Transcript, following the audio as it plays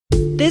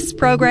This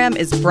program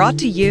is brought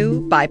to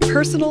you by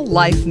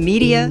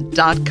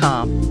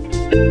PersonalLifeMedia.com.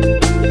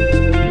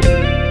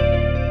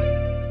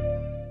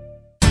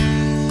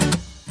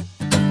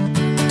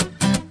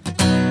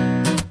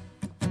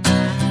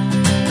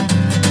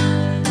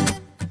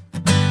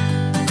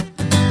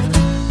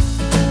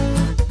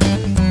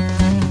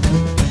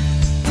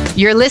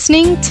 You're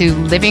listening to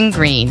Living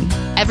Green,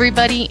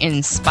 everybody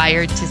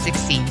inspired to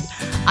succeed.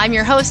 I'm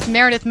your host,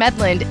 Meredith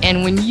Medland,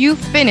 and when you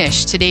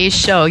finish today's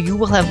show, you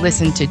will have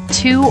listened to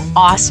 2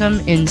 awesome,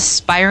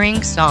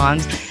 inspiring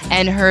songs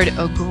and heard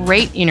a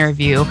great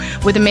interview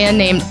with a man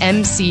named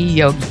MC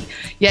Yogi.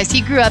 Yes,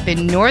 he grew up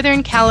in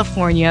Northern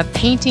California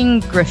painting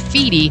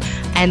graffiti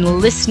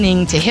and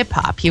listening to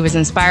hip-hop. He was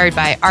inspired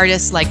by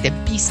artists like the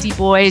Beastie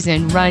Boys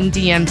and Run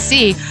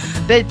DMC.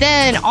 But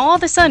then all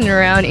of a sudden,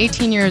 around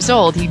 18 years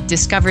old, he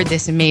discovered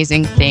this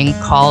amazing thing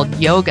called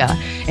yoga.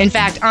 In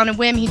fact, on a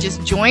whim, he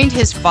just joined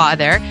his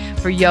father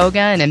for yoga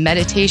and a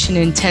meditation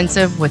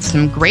intensive with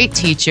some great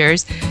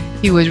teachers.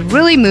 He was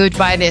really moved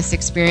by this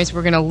experience.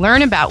 We're going to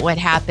learn about what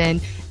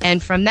happened.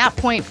 And from that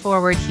point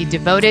forward, he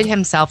devoted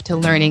himself to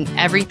learning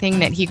everything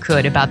that he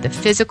could about the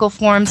physical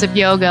forms of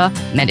yoga,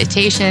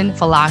 meditation,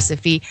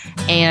 philosophy,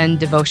 and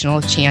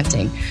devotional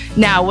chanting.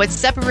 Now, what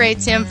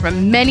separates him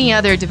from many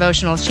other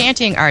devotional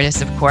chanting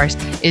artists, of course,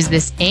 is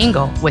this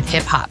angle with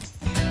hip-hop.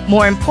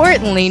 More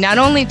importantly, not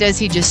only does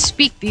he just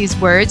speak these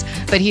words,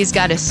 but he's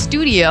got a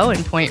studio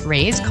in Point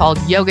Reyes called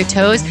Yoga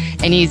Toes,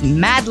 and he's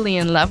madly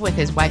in love with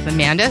his wife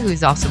Amanda,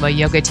 who's also a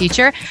yoga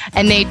teacher,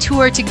 and they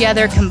tour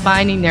together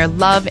combining their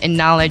love and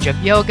knowledge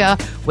of yoga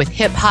with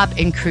hip-hop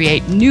and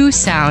create new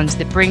sounds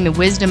that bring the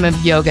wisdom of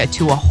yoga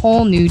to a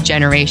whole new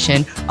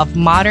generation of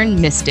modern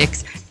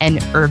mystics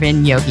and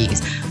urban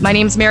yogis. My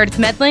name's Meredith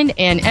Medland,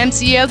 and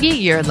MC Yogi,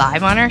 you're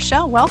live on our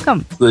show.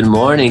 Welcome. Good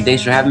morning.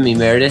 Thanks for having me,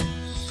 Meredith.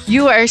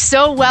 You are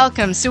so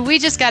welcome. So we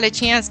just got a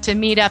chance to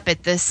meet up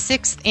at the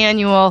 6th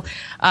annual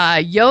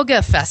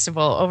yoga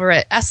festival over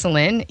at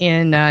Esalen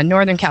in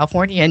Northern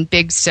California in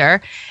Big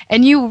Sur.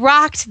 And you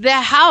rocked the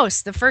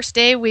house. The first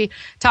day we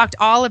talked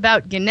all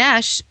about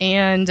Ganesh,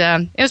 and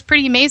it was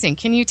pretty amazing.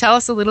 Can you tell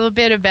us a little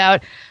bit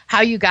about how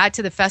you got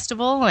to the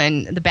festival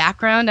and the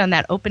background on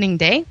that opening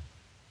day?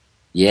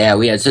 Yeah,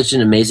 we had such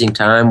an amazing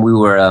time. We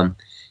were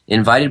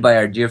invited by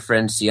our dear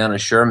friend Sienna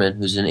Sherman,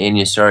 who's an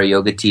Anusara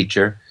yoga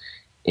teacher.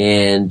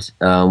 And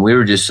we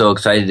were just so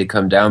excited to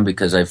come down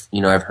because I've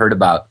heard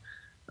about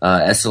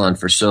Esalen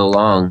for so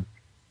long.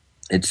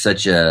 It's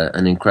such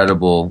an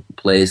incredible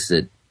place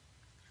that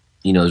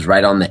is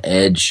right on the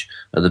edge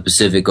of the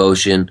Pacific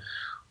Ocean,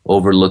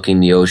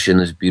 overlooking the ocean.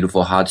 There's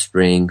beautiful hot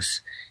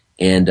springs,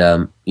 and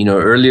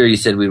earlier you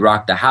said we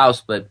rocked the house,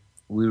 but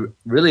we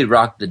really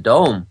rocked the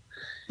dome.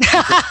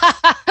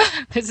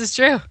 This is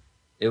true.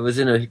 It was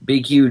in a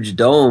big, huge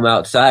dome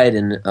outside,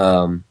 and it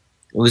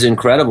was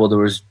incredible. There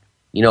was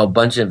a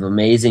bunch of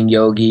amazing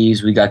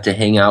yogis. We got to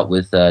hang out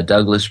with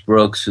Douglas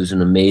Brooks, who's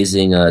an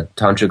amazing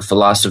tantric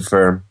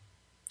philosopher.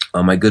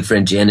 My good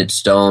friend Janet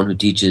Stone, who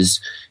teaches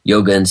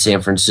yoga in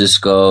San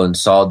Francisco, and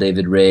Saul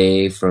David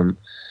Ray from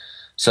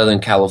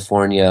Southern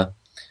California.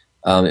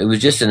 It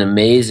was just an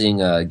amazing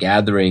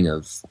gathering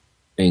of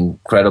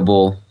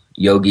incredible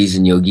yogis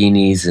and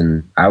yoginis,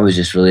 and I was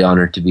just really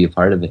honored to be a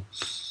part of it.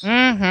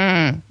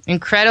 Mm-hmm.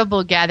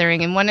 Incredible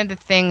gathering. And one of the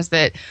things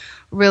that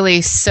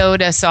really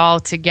sewed us all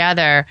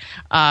together.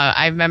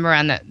 I remember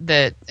on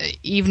the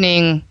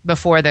evening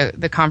before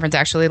the conference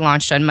actually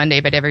launched on Monday,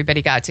 but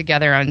everybody got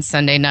together on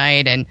Sunday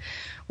night, and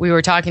we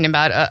were talking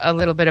about a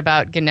little bit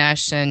about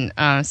Ganesh and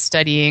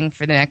studying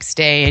for the next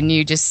day, and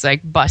you just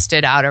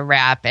busted out a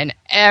rap, and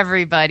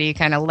everybody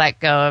kind of let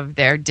go of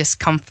their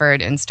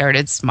discomfort and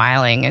started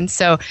smiling. And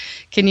so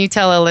can you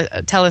tell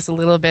us a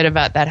little bit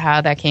about that,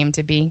 how that came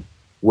to be?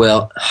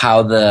 Well,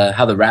 how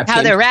the rap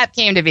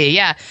came to be,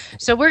 yeah.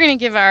 So we're going to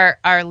give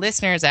our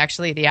listeners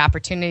actually the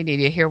opportunity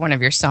to hear one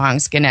of your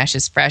songs, Ganesh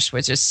is Fresh,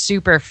 which is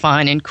super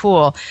fun and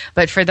cool.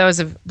 But for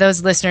those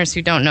listeners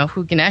who don't know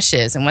who Ganesh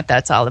is and what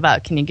that's all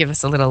about, can you give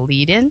us a little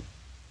lead in?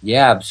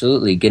 Yeah,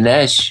 absolutely.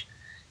 Ganesh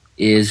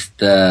is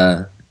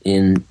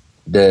in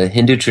the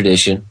Hindu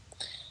tradition,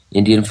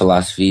 Indian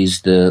philosophy,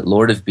 is the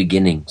Lord of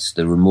Beginnings,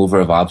 the remover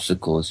of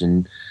obstacles.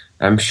 And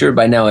I'm sure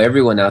by now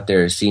everyone out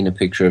there has seen a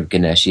picture of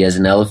Ganesh. He has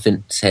an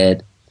elephant's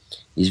head.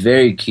 He's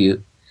very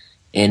cute,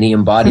 and he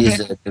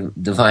embodies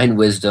divine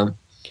wisdom.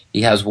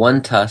 He has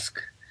one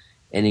tusk,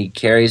 and he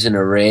carries an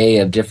array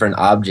of different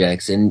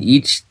objects. And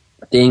each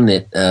thing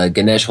that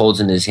Ganesh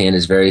holds in his hand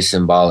is very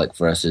symbolic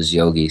for us as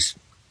yogis.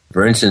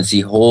 For instance,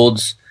 he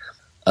holds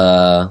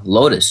a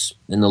lotus,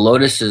 and the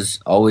lotus has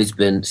always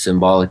been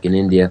symbolic in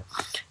India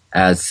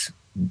as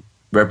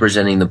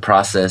representing the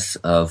process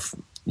of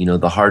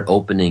the heart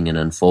opening and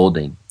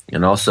unfolding.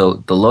 And also,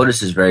 the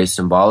lotus is very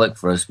symbolic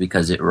for us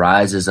because it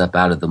rises up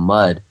out of the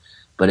mud,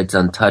 but it's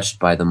untouched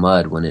by the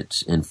mud when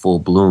it's in full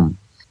bloom.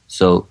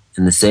 So,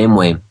 in the same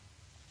way,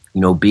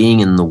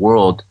 being in the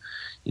world,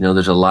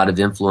 there's a lot of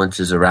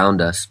influences around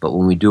us, but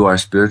when we do our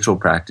spiritual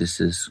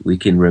practices, we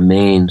can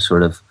remain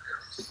sort of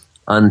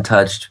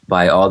untouched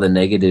by all the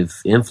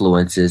negative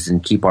influences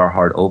and keep our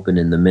heart open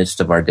in the midst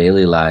of our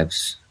daily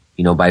lives,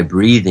 by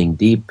breathing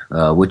deep,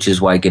 which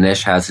is why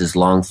Ganesh has his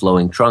long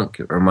flowing trunk.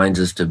 It reminds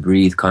us to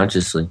breathe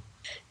consciously.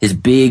 His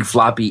big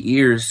floppy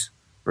ears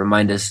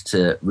remind us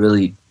to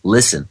really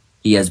listen.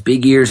 He has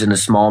big ears and a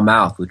small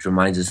mouth, which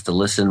reminds us to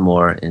listen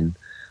more and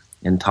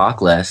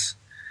talk less.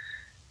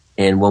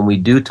 And when we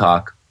do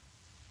talk,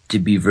 to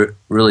be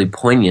really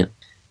poignant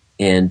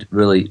and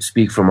really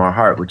speak from our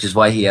heart, which is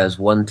why he has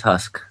one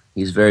tusk.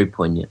 He's very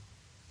poignant.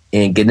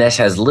 And Ganesh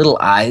has little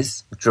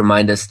eyes, which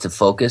remind us to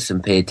focus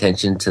and pay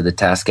attention to the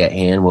task at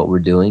hand, what we're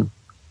doing.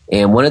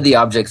 And one of the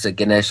objects that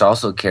Ganesh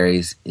also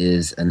carries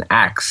is an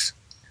axe,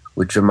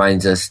 which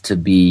reminds us to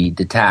be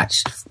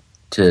detached,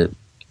 to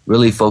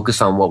really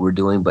focus on what we're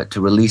doing, but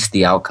to release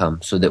the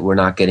outcome so that we're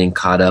not getting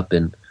caught up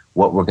in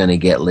what we're going to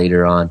get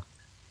later on.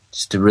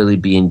 Just to really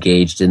be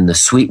engaged in the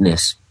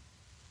sweetness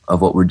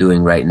of what we're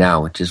doing right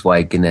now, which is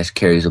why Ganesh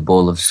carries a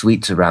bowl of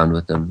sweets around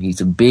with him.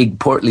 He's a big,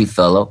 portly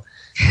fellow.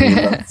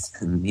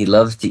 He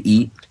loves to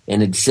eat.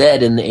 And it's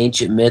said in the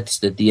ancient myths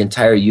that the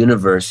entire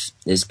universe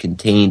is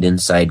contained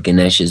inside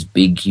Ganesh's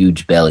big,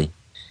 huge belly.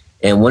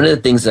 And one of the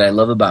things that I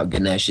love about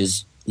Ganesh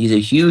is he's a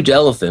huge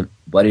elephant,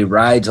 but he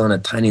rides on a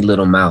tiny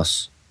little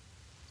mouse.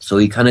 So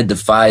he kind of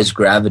defies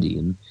gravity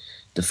and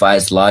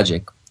defies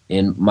logic.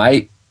 And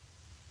my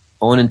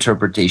own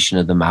interpretation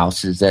of the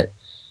mouse is that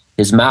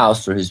his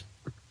mouse, or his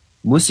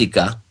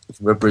musika,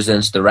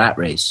 represents the rat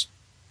race.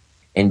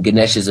 And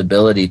Ganesh's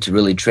ability to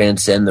really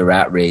transcend the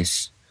rat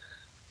race.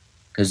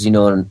 Because, in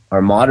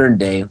our modern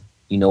day,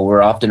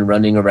 we're often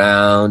running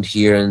around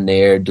here and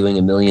there doing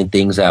a million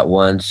things at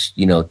once,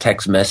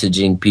 text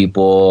messaging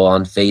people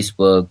on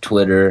Facebook,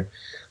 Twitter,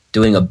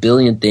 doing a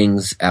billion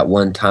things at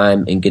one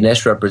time. And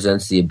Ganesh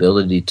represents the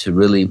ability to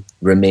really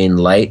remain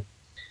light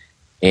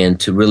and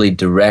to really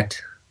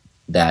direct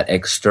that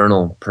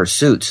external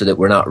pursuit so that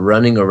we're not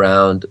running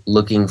around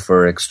looking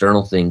for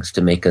external things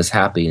to make us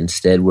happy.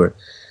 Instead, we're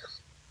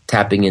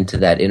tapping into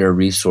that inner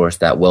resource,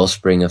 that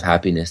wellspring of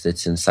happiness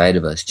that's inside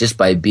of us. Just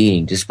by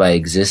being, just by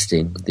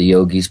existing, the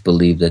yogis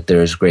believe that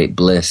there is great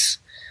bliss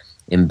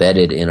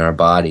embedded in our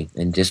body.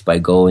 And just by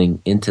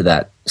going into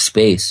that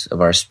space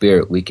of our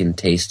spirit, we can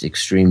taste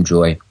extreme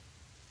joy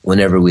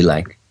whenever we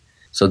like.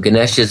 So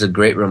Ganesh is a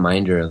great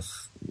reminder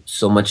of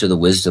so much of the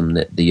wisdom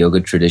that the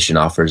yoga tradition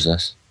offers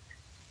us.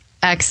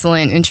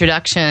 Excellent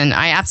introduction.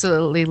 I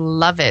absolutely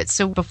love it.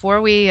 So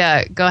before we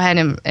go ahead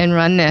and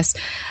run this,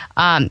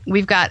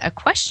 we've got a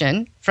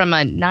question from a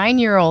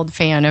 9-year-old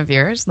fan of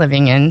yours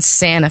living in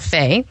Santa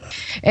Fe.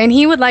 And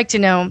he would like to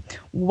know,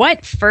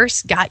 what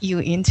first got you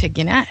into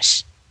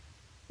Ganesh?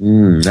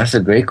 That's a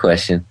great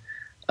question.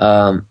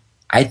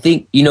 I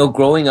think,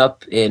 growing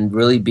up and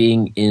really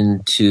being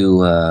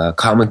into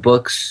comic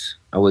books,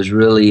 I was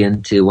really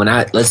into, when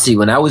I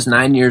was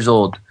 9 years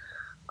old,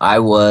 I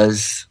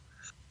was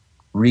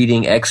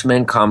reading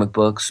X-Men comic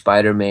books,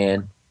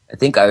 Spider-Man. I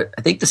think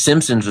The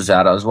Simpsons was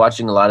out. I was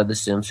watching a lot of The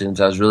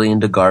Simpsons. I was really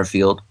into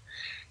Garfield.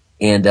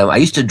 And I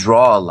used to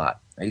draw a lot.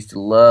 I used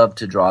to love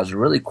to draw. I was a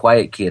really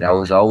quiet kid. I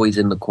was always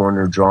in the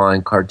corner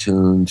drawing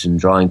cartoons and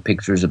drawing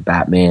pictures of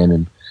Batman.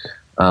 And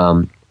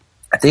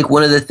I think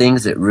one of the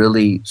things that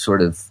really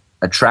sort of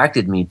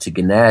attracted me to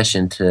Ganesh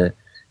and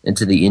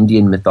into the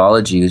Indian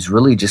mythology is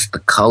really just the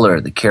color,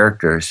 the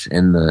characters,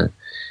 and the,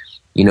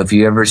 if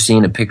you've ever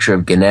seen a picture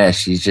of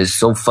Ganesh, he's just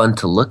so fun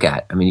to look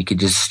at. I mean, you could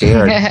just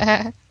stare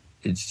at him.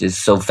 It's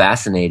just so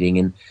fascinating.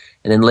 And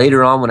then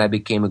later on, when I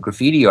became a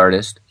graffiti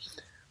artist,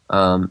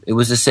 it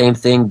was the same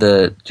thing.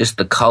 Just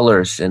the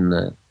colors and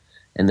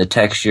the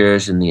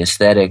textures and the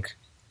aesthetic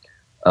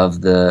of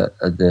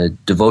the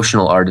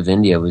devotional art of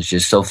India was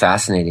just so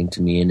fascinating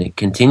to me, and it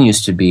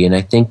continues to be. And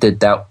I think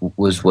that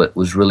was what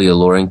was really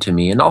alluring to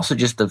me. And also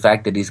just the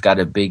fact that he's got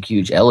a big,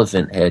 huge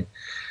elephant head.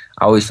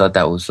 I always thought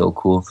that was so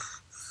cool.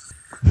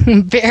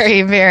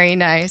 Very, very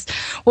nice.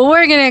 Well,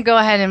 we're going to go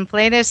ahead and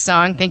play this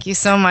song. Thank you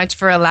so much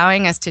for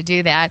allowing us to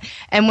do that.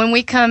 And when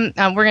we come,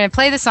 we're going to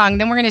play the song,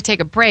 then we're going to take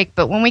a break.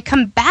 But when we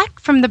come back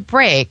from the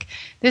break,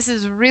 this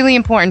is really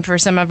important for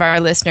some of our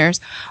listeners.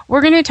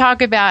 We're going to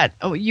talk about,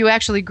 you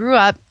actually grew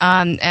up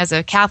as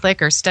a Catholic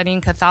or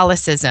studying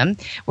Catholicism.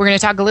 We're going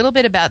to talk a little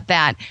bit about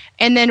that.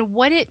 And then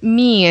what it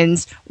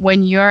means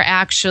when you're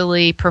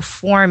actually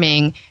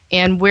performing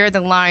and where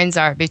the lines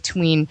are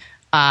between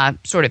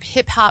sort of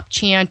hip-hop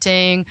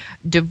chanting,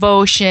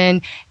 devotion,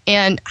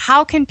 and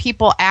how can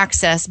people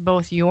access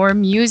both your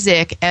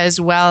music as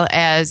well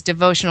as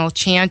devotional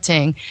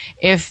chanting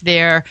if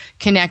they're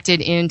connected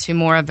into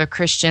more of a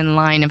Christian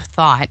line of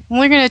thought? And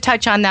we're going to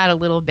touch on that a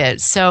little bit.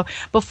 So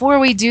before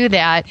we do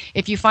that,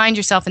 if you find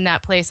yourself in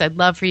that place, I'd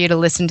love for you to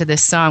listen to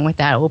this song with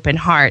that open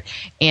heart.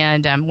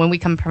 And when we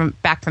come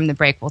back from the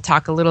break, we'll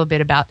talk a little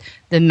bit about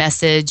the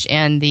message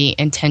and the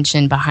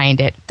intention behind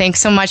it. Thanks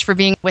so much for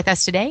being with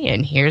us today.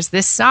 And here's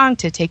this song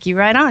to take you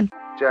right on.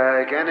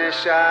 Jai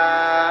Ganesha,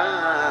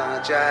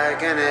 Jai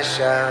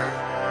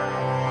Ganesha.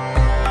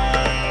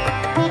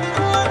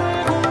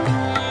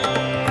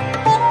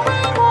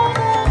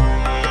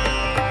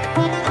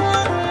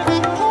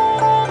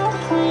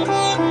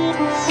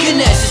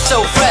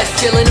 so fresh,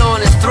 chilling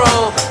on his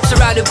throne,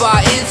 surrounded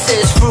by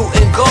incense, fruit,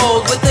 and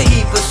gold, with a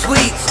heap of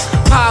sweets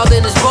piled in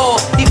his bowl.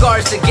 He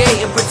guards the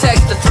gate and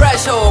protects the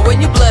threshold.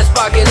 When you're blessed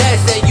by Ganesh,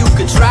 then you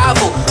can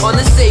travel on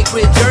a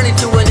sacred journey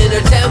to an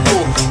inner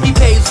temple. He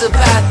paves the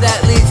path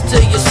that leads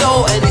to your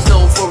soul, and he's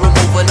known for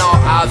removing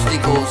all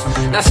obstacles.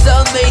 Now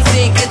some may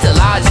think it's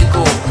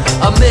illogical,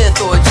 a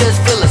myth, or just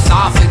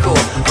philosophical,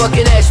 but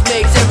Ganesh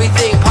makes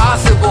everything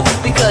possible,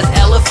 because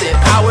elephant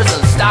power's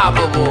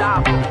unstoppable.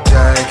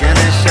 Jai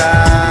Ganesha,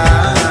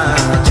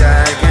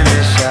 Jai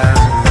Ganesha,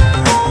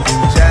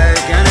 Jai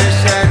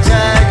Ganesha,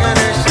 Jai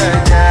Ganesha,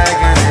 Jai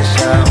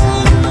Ganesha.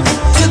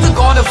 To the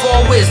God of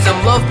all wisdom,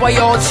 loved by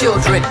all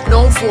children,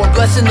 known for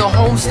blessing the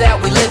homes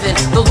that we live in,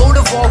 the Lord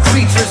of all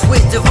creatures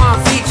with divine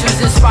features,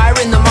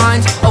 inspiring the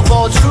minds of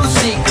all true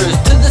seekers.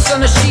 To the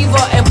son of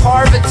Shiva and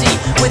Parvati,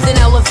 with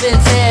an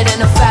elephant's head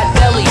and a fat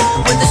belly,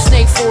 with a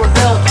snake for a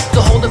belt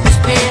to hold up his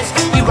pants.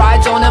 He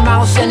rides on a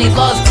mouse and he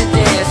loves to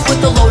dance,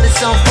 with the lotus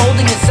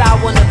unfolding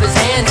inside one of his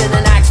hands, and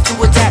an axe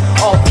to attack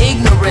all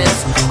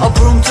ignorance, a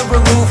broom to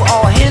remove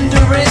all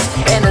hindrance,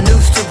 and a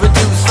noose to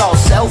reduce all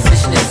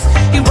selfishness.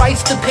 He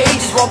writes the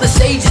pages while the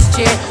sages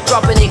chant,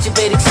 dropping ancient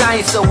Vedic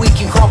science so we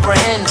can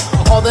comprehend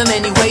all the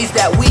many ways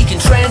that we can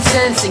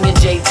transcend. Singing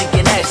Jai to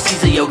Ganesh,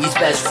 he's a yogi's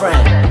best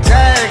friend.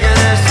 Jai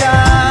Ganesha,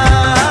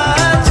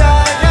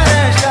 Jai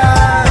Ganesha,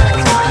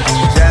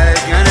 Jai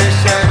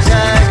Ganesha,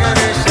 Jai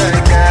Ganesha,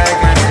 Jai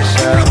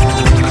Ganesha.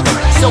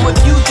 So if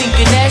you think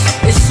Ganesh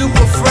is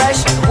super fresh,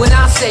 when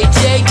I say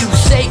Jai, you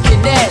say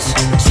Ganesh.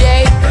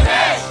 Jai,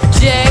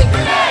 Jai,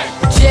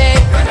 Jai,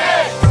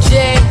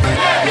 Jai,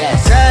 yes.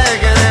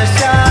 Jai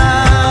Ganesha,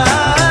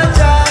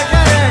 Jai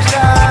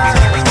Ganesha,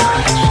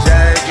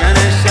 Jai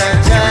Ganesha,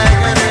 Jai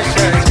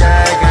Ganesha,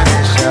 Jai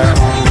Ganesha.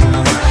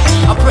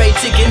 I pray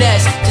to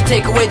Ganesh to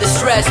take away the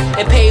stress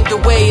and pave the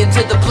way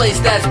into the place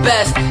that's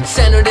best,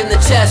 centered in the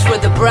chest where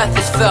the breath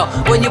is felt.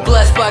 When you're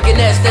blessed by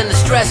Ganesh, then the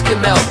stress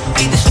can melt.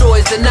 He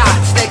destroys the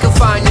knots that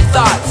confine your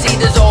thoughts. He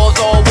dissolves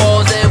all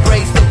walls and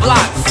breaks the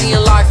blocks. He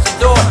unlocks the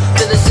door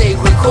to the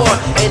sacred core,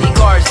 and he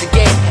guards the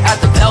gate at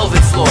the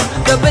pelvic floor.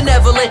 The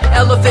benevolent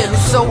elephant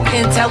who's so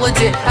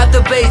intelligent, at the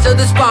base of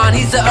the spine,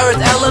 he's the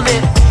earth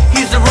element.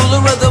 He's the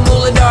ruler of the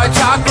Muladhara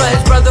chakra.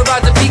 His brother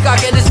rides a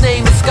peacock and his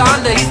name is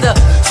Skanda. He's the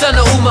son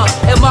of Uma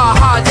and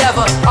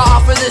Mahadeva. I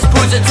offer this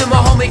puja to my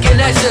homie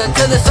Ganesha,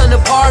 to the son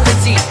of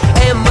Parvati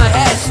and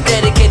Mahesh,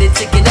 dedicated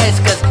to Ganesh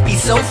cause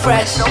he's so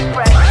fresh.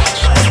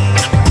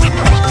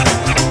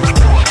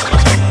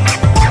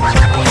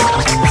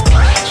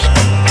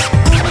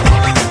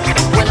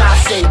 When I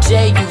say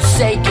Jai, you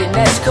say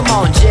Ganesh. Come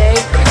on, Jai,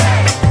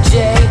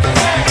 Jai,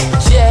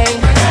 Jai,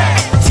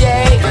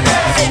 Jai.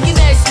 Say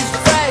Ganesh is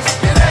fresh.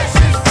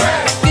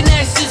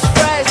 Ganesh is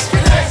fresh.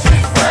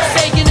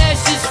 Say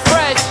Ganesh is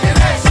fresh.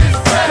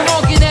 Come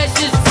on, Ganesh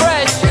is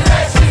fresh.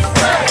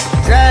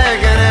 Jai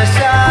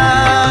Ganesha,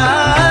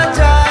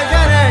 Jai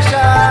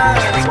Ganesha,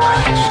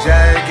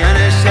 Jai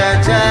Ganesha,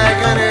 Jai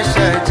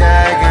Ganesha,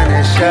 Jai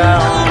Ganesha.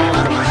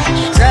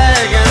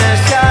 Jai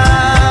Ganesha,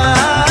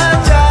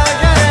 Jai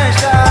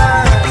Ganesha,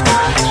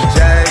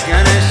 Jai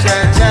Ganesha,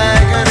 Jai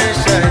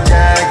Ganesha,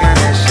 Jai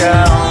Ganesha.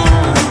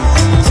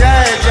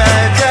 Jai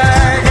Jai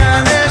Jai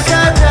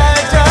Ganesha, Jai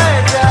Jai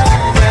Jai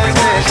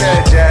Ganesha,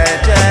 Jai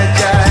Jai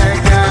Jai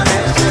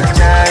Ganesha,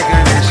 Jai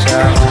Ganesha.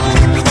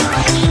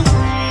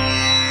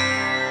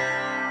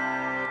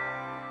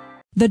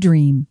 The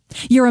Dream.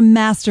 You're a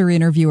master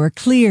interviewer,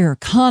 clear,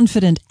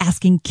 confident,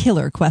 asking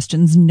killer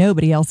questions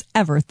nobody else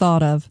ever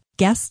thought of.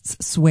 Guests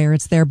swear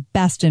it's their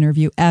best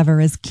interview ever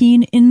as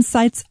keen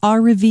insights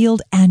are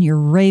revealed and your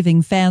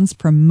raving fans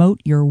promote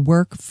your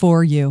work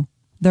for you.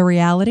 The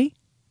reality?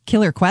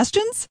 Killer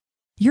questions?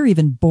 You're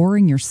even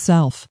boring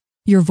yourself.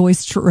 Your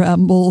voice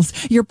trembles,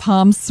 your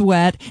palms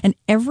sweat, and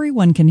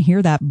everyone can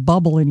hear that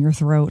bubble in your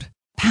throat.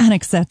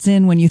 Panic sets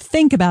in when you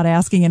think about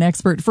asking an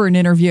expert for an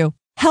interview.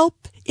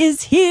 Help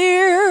is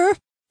here.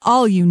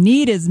 All you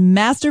need is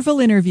Masterful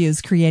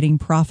Interviews, creating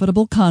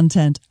profitable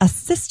content, a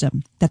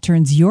system that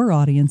turns your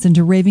audience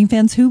into raving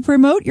fans who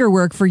promote your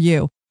work for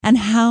you, and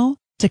how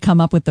to come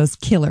up with those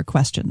killer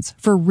questions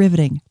for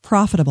riveting,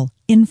 profitable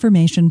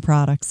information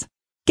products.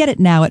 Get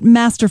it now at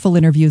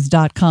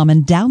masterfulinterviews.com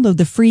and download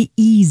the free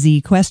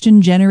Easy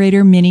Question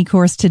Generator mini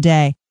course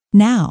today.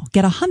 Now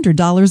get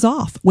 $100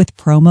 off with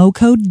promo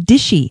code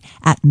DISHY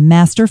at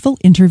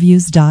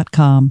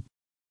masterfulinterviews.com.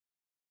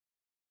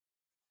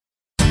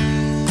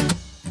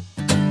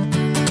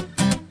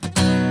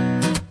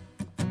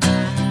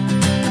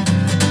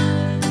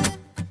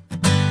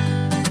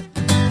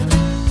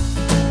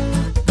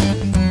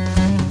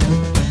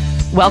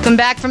 Welcome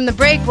back from the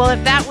break. Well,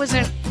 if that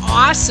wasn't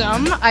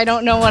awesome, I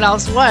don't know what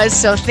else was.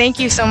 So thank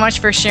you so much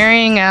for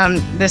sharing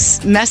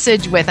this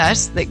message with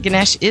us that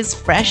Ganesh is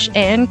fresh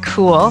and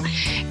cool.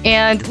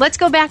 And let's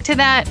go back to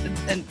that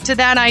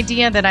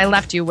idea that I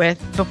left you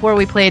with before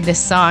we played this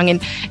song.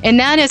 And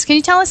that is, can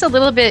you tell us a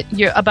little bit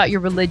about your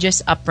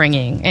religious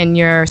upbringing and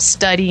your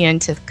study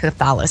into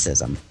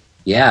Catholicism?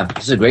 Yeah,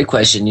 this is a great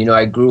question.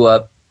 I grew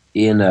up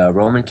in a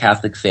Roman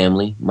Catholic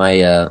family.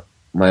 My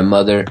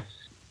mother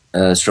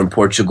is from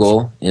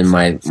Portugal, and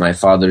my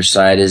father's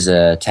side is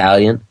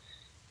Italian.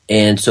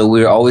 And so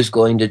we were always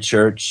going to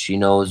church,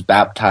 was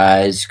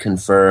baptized,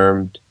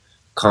 confirmed,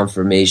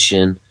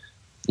 confirmation,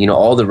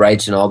 all the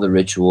rites and all the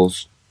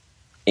rituals.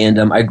 And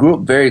I grew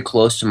up very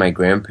close to my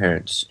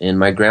grandparents, and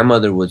my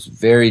grandmother was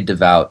very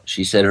devout.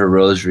 She said her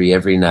rosary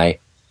every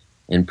night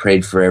and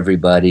prayed for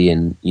everybody.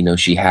 And,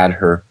 she had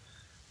her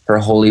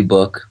holy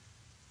book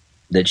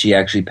that she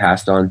actually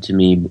passed on to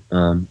me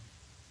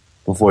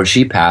before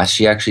she passed.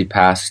 She actually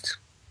passed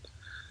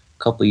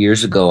a couple of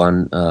years ago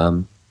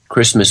on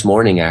Christmas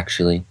morning,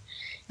 actually.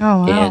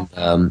 Oh, wow.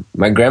 And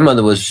my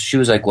grandmother she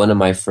was like one of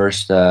my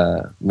first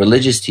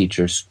religious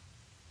teachers.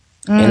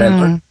 And I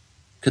learned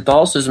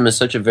Catholicism is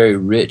such a very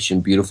rich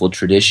and beautiful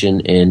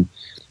tradition. And,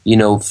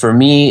 for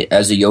me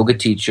as a yoga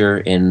teacher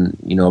and,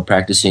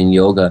 practicing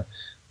yoga,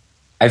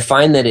 I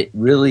find that it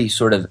really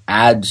sort of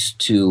adds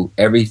to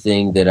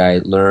everything that I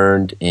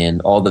learned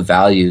and all the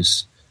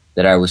values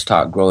that I was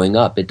taught growing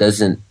up. It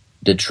doesn't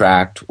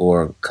detract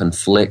or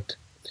conflict.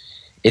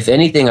 If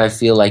anything, I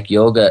feel like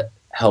yoga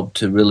helped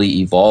to really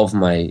evolve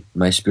my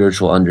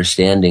spiritual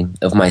understanding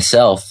of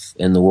myself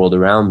and the world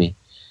around me.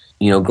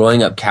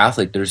 Growing up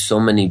Catholic, there's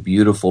so many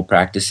beautiful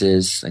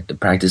practices, like the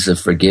practice of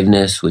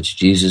forgiveness, which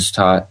Jesus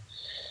taught,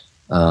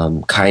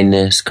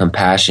 kindness,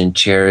 compassion,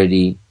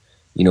 charity,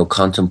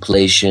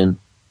 contemplation,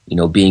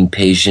 being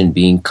patient,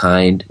 being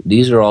kind.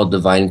 These are all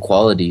divine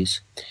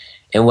qualities.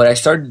 And what I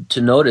started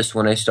to notice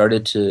when I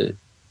started to,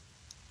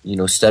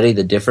 study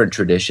the different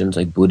traditions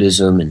like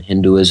Buddhism and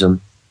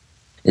Hinduism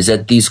is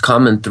that these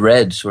common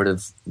threads sort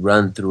of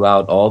run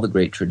throughout all the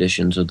great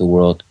traditions of the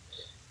world.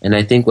 And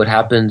I think what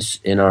happens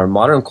in our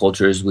modern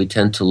culture is we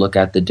tend to look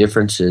at the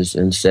differences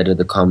instead of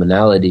the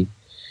commonality.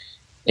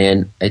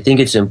 And I think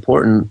it's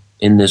important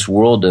in this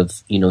world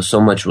of,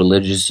 so much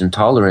religious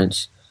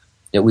intolerance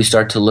that we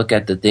start to look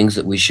at the things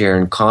that we share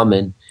in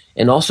common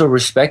and also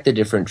respect the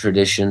different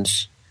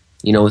traditions,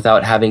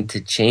 without having to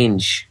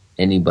change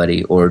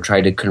anybody or try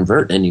to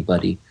convert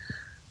anybody.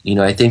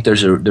 I think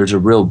there's a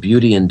real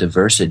beauty in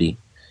diversity.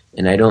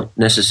 And I don't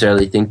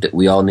necessarily think that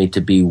we all need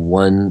to be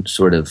one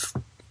sort of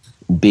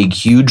big,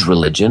 huge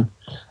religion.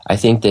 I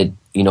think that,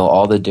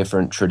 all the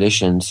different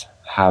traditions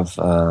have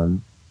a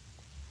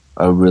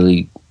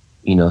really,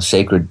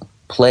 sacred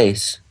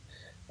place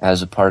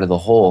as a part of the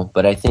whole.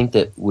 But I think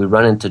that we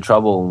run into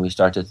trouble when we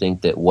start to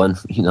think that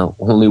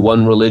only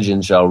one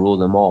religion shall rule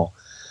them all.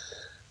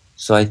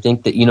 So I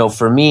think that,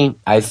 for me,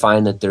 I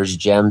find that there's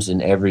gems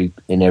in every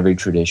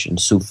tradition: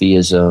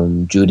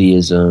 Sufism,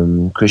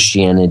 Judaism,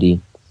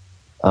 Christianity.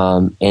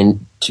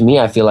 And to me,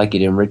 I feel like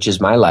it enriches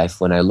my life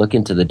when I look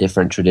into the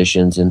different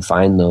traditions and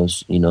find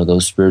those,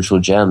 those spiritual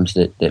gems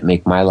that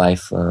make my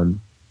life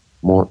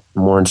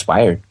more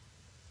inspired.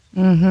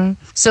 Mm-hmm.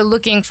 So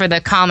looking for the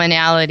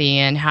commonality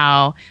and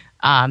how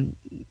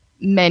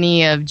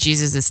many of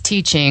Jesus's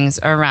teachings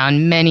are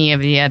around many of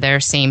the other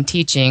same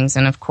teachings,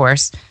 and of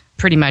course,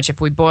 pretty much if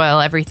we boil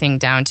everything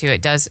down to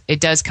it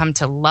does come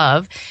to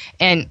love.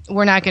 And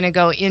we're not going to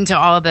go into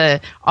all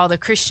the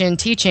Christian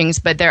teachings,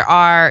 but there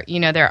are,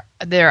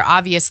 there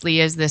obviously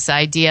is this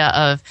idea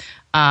of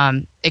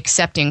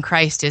accepting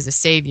Christ as a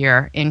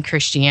savior in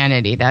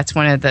Christianity. That's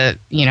one of the,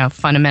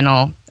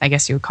 fundamental, I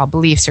guess you would call,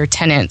 beliefs or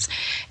tenets.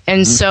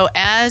 And so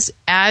as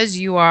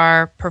you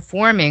are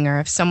performing, or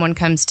if someone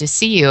comes to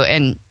see you,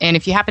 and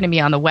if you happen to be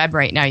on the web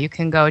right now, you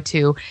can go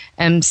to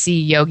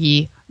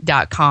mcyogi.com,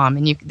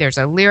 and there's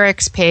a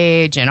lyrics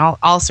page and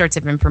all sorts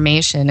of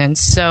information. And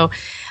so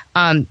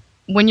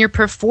when you're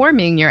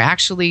performing, you're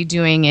actually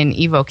doing an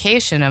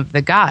evocation of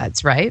the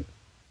gods, right?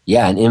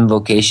 Yeah, an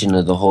invocation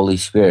of the Holy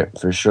Spirit,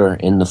 for sure,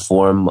 in the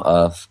form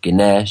of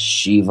Ganesh,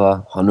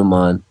 Shiva,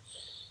 Hanuman.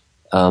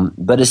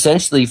 But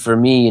essentially for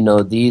me,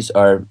 these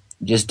are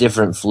just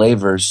different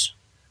flavors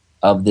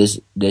of this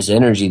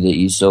energy that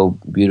you so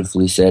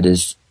beautifully said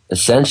is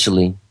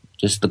essentially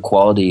just the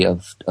quality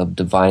of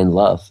divine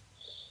love.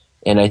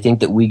 And I think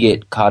that we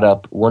get caught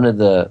up. One of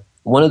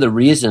the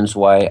reasons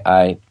why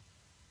I,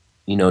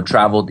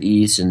 traveled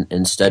east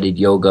and studied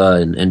yoga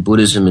and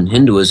Buddhism and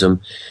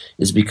Hinduism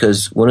is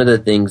because one of the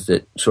things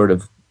that sort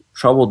of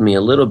troubled me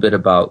a little bit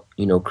about,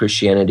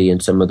 Christianity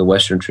and some of the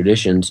Western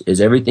traditions is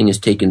everything is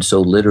taken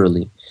so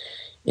literally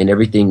and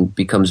everything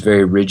becomes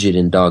very rigid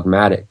and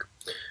dogmatic.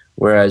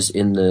 Whereas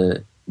in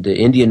the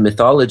Indian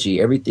mythology,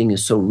 everything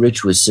is so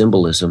rich with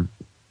symbolism.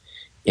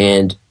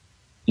 And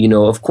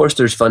of course,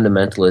 there's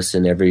fundamentalists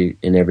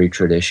in every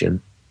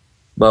tradition.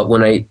 But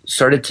when I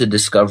started to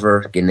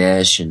discover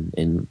Ganesh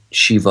and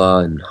Shiva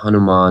and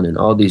Hanuman and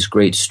all these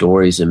great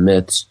stories and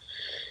myths,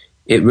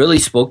 it really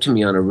spoke to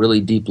me on a really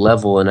deep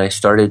level. And I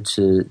started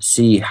to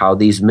see how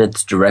these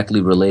myths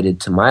directly related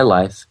to my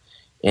life.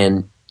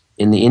 And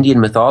in the Indian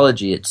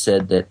mythology, it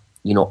said that,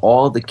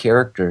 all the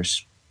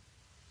characters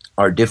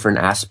are different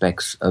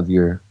aspects of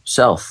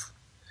yourself.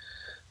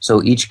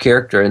 So each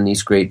character in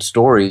these great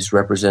stories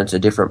represents a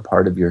different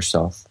part of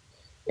yourself.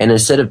 And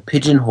instead of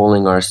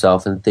pigeonholing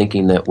ourselves and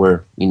thinking that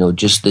we're,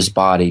 just this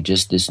body,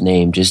 just this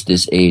name, just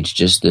this age,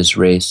 just this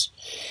race,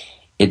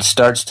 it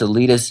starts to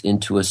lead us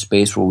into a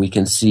space where we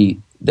can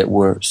see that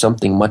we're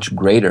something much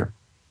greater,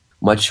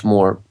 much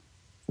more,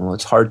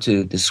 it's hard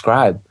to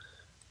describe,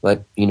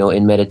 but,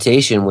 in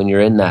meditation, when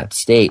you're in that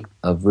state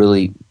of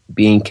really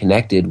being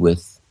connected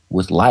with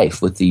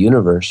life, with the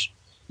universe,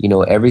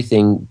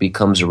 everything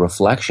becomes a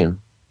reflection.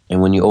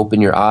 And when you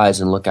open your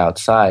eyes and look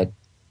outside,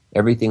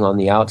 everything on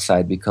the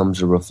outside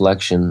becomes a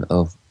reflection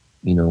of,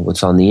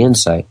 what's on the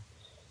inside.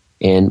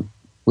 And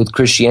with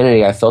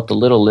Christianity, I felt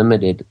a little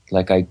limited,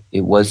 like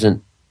it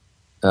wasn't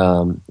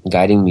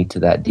guiding me to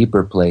that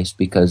deeper place,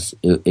 because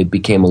it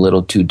became a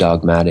little too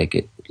dogmatic,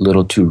 a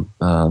little too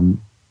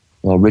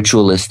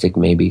ritualistic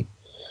maybe.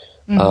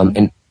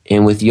 Mm-hmm.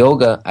 And with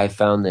yoga, I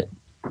found that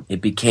it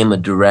became a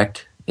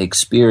direct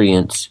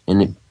experience,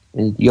 and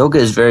yoga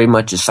is very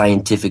much a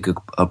scientific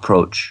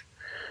approach.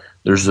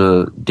 There's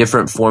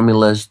different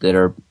formulas that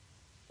are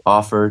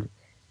offered,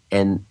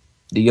 and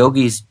the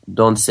yogis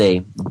don't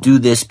say, do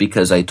this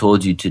because I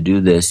told you to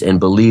do this, and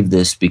believe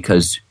this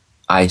because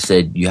I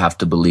said you have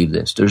to believe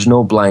this. There's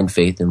no blind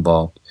faith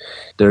involved.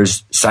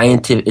 It's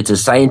a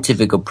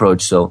scientific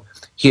approach. So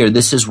here,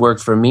 this has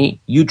worked for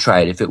me. You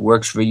try it. If it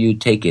works for you,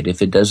 take it.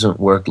 If it doesn't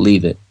work,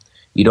 leave it.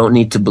 You don't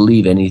need to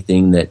believe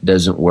anything that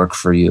doesn't work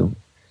for you.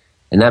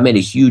 And that made a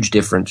huge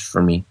difference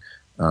for me,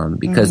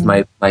 because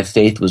my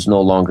faith was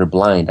no longer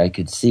blind. I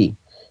could see.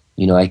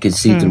 I could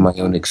see through my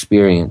own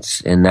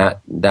experience, and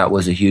that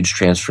was a huge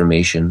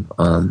transformation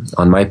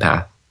on my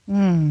path.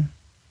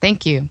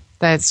 Thank you.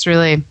 That's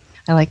really,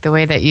 I like the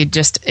way that you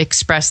just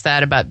expressed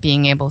that about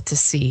being able to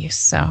see.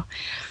 So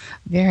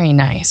very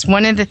nice.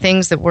 One of the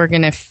things that we're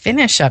going to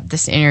finish up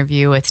this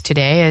interview with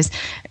today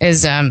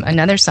is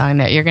another song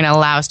that you're going to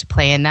allow us to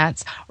play, and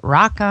that's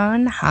Rock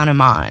On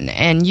Hanuman.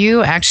 And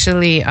you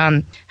actually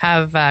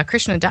have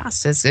Krishna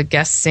Das as a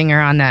guest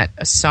singer on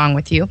that song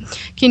with you.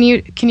 Can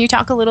you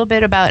talk a little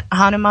bit about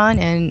Hanuman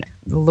and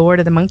Lord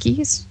of the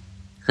Monkeys?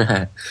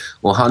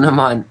 Well,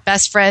 Hanuman...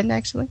 Best friend,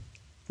 actually.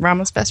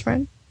 Rama's best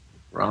friend.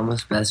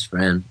 Rama's best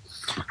friend.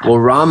 Well,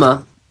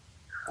 Rama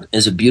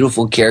is a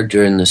beautiful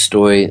character in the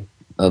story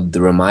of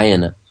the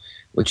Ramayana,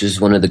 which is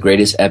one of the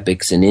greatest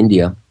epics in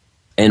India.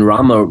 And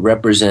Rama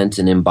represents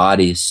and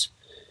embodies,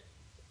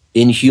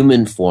 in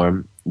human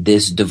form,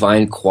 this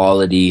divine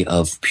quality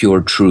of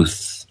pure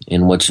truth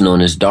in what's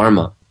known as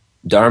Dharma.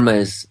 Dharma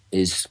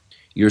is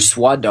your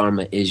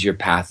Swadharma is your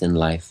path in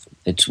life.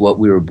 It's what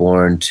we were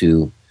born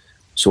to,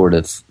 sort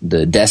of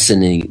the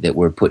destiny that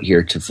we're put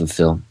here to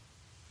fulfill.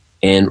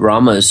 And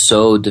Rama is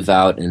so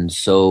devout and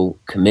so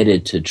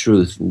committed to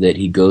truth that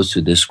he goes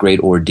through this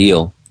great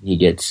ordeal. He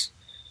gets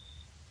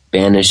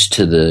banished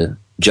to the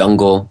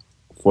jungle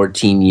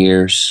 14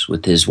 years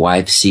with his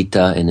wife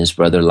Sita and his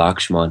brother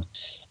Lakshman.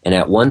 And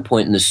at one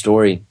point in the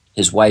story,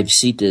 his wife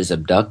Sita is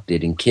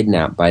abducted and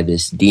kidnapped by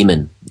this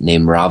demon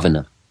named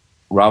Ravana.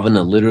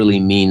 Ravana literally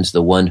means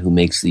the one who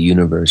makes the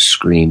universe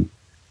scream.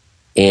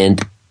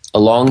 And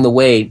along the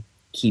way,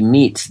 he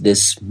meets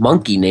this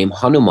monkey named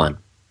Hanuman,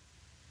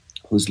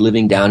 who's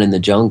living down in the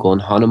jungle,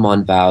 and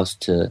Hanuman vows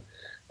to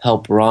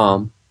help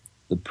Ram,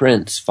 the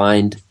prince,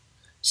 find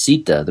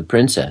Sita, the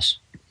princess.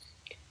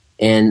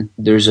 And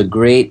there's a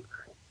great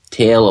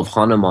tale of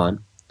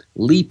Hanuman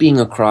leaping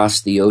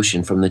across the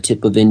ocean from the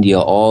tip of India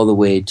all the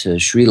way to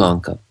Sri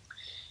Lanka,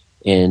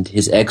 and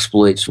his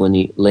exploits when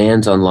he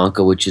lands on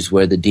Lanka, which is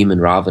where the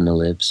demon Ravana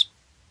lives.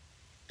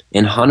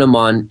 And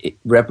Hanuman, it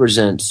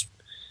represents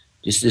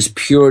just this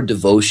pure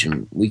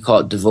devotion. We call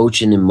it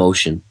devotion in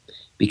motion,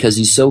 because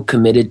he's so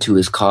committed to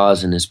his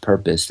cause and his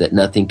purpose that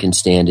nothing can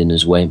stand in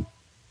his way.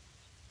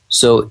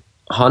 So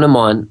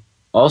Hanuman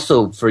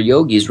also, for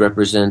yogis,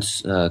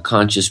 represents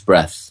conscious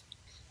breath.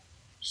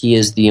 He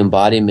is the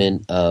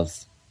embodiment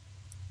of,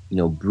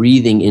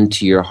 breathing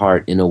into your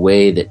heart in a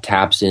way that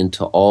taps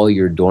into all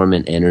your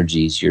dormant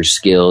energies, your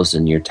skills,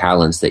 and your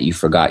talents that you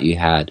forgot you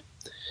had.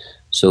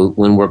 So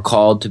when we're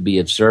called to be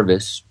of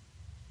service,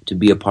 to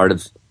be a part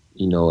of,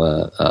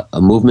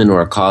 a movement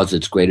or a cause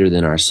that's greater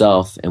than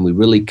ourselves, and we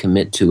really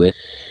commit to it,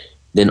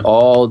 then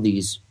all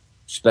these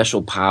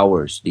special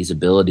powers, these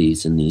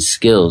abilities, and these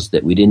skills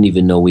that we didn't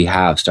even know we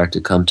have start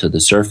to come to the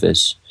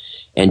surface.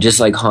 And just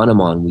like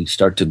Hanuman, we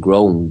start to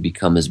grow and we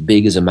become as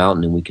big as a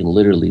mountain, and we can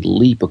literally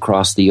leap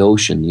across the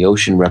ocean. The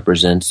ocean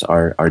represents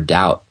our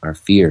doubt, our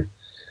fear,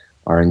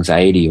 our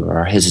anxiety, or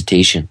our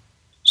hesitation.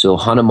 So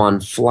Hanuman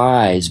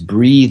flies,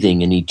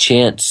 breathing, and he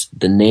chants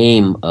the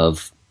name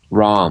of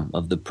Ram,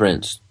 of the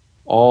prince,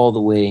 all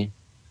the way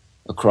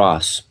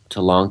across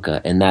to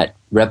Lanka. And that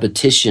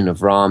repetition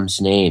of Ram's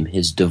name,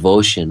 his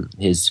devotion,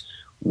 his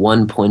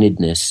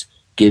one-pointedness,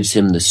 gives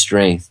him the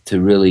strength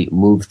to really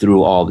move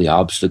through all the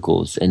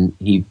obstacles. And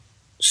he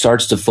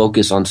starts to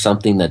focus on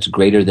something that's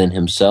greater than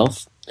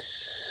himself.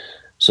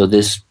 So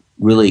this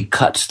really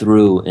cuts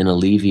through and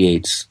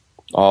alleviates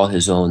all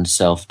his own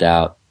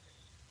self-doubt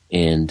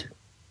and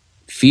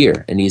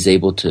fear. And he's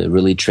able to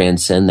really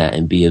transcend that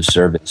and be of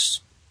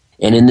service.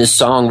 And in this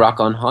song, Rock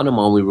On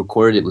Hanuman, we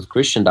recorded it with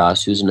Krishna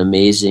Das, who's an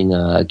amazing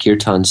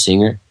kirtan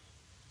singer.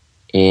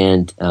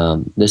 And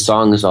this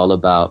song is all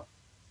about,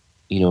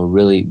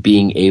 really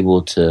being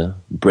able to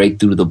break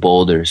through the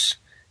boulders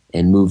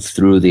and move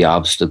through the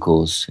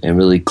obstacles and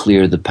really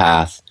clear the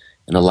path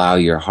and allow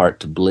your heart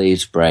to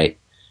blaze bright,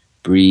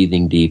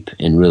 breathing deep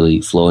and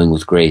really flowing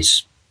with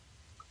grace.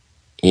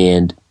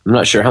 And I'm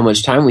not sure how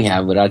much time we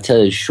have, but I'll tell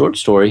you a short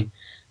story.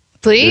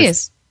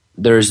 Please.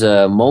 There's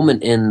a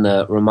moment in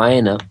the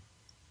Ramayana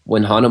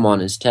when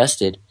Hanuman is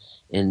tested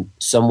and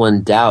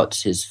someone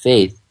doubts his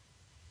faith,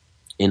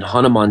 and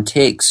Hanuman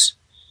takes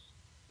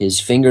his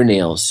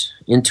fingernails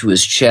into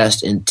his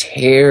chest and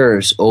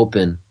tears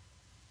open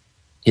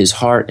his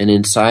heart, and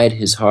inside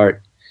his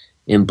heart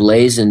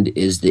emblazoned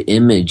is the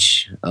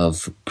image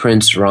of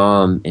Prince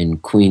Ram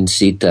and Queen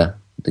Sita,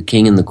 the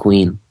king and the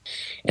queen,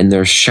 and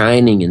they're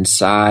shining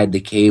inside the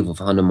cave of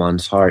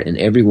Hanuman's heart, and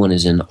everyone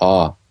is in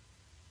awe.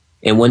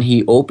 And when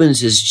he opens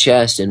his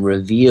chest and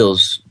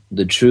reveals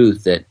the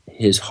truth that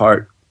his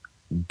heart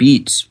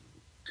beats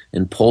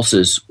and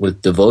pulses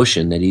with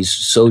devotion, that he's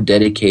so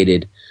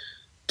dedicated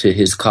to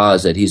his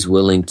cause that he's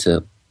willing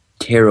to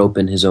tear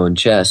open his own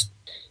chest,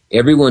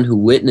 everyone who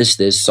witnessed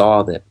this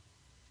saw that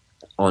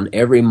on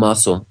every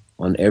muscle,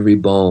 on every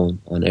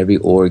bone, on every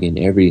organ,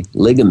 every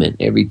ligament,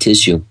 every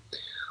tissue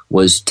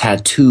was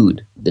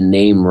tattooed the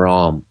name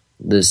Ram,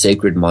 the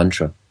sacred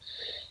mantra.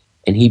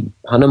 And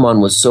Hanuman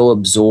was so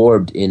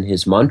absorbed in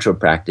his mantra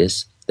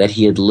practice that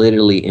he had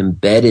literally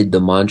embedded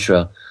the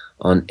mantra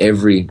on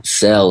every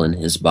cell in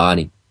his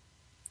body.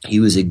 He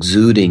was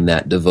exuding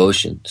that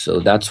devotion. So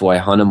that's why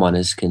Hanuman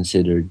is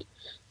considered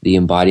the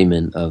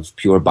embodiment of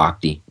pure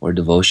bhakti or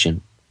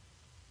devotion,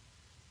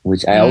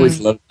 which I always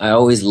love. I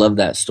always love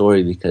that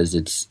story because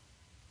it's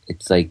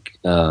like,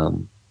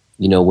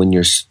 when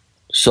you're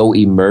so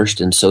immersed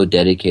and so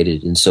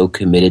dedicated and so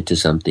committed to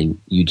something,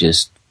 you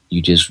just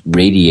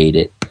radiate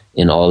it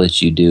in all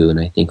that you do. And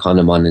I think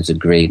Hanuman is a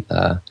great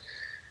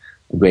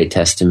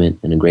testament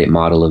and a great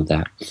model of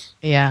that.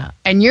 Yeah,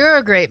 and you're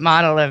a great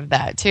model of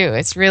that too.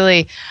 It's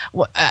really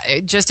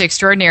just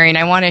extraordinary, and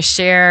I want to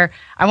share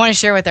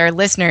with our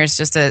listeners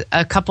just a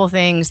couple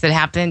things that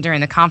happened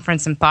during the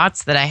conference and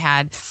thoughts that I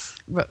had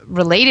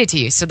related to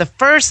you. So the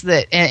first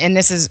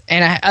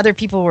other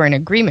people were in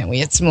agreement. We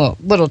had some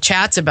little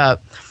chats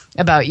about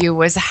you,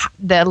 was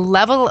the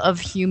level of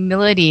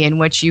humility in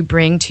which you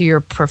bring to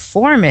your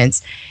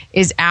performance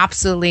is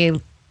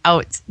absolutely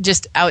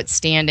just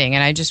outstanding,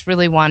 and I just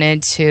really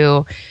wanted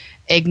to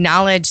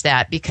acknowledge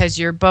that, because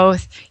you're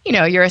both,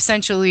 you're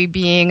essentially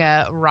being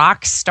a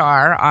rock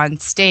star on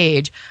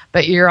stage,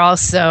 but you're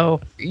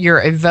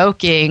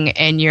evoking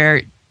and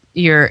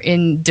you're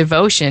in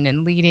devotion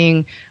and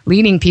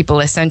leading people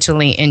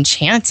essentially in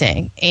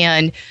chanting.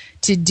 And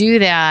to do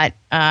that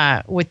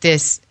with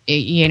this,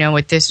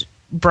 with this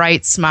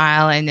bright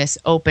smile and this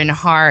open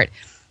heart,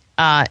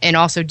 and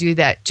also do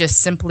that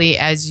just simply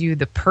as you,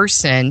 the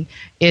person,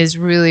 is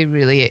really,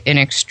 really an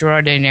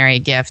extraordinary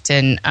gift.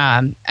 And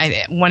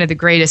one of the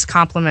greatest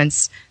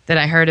compliments that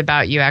I heard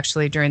about you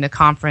actually during the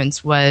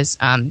conference was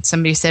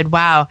somebody said,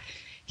 wow,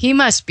 he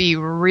must be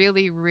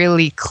really,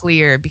 really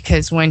clear,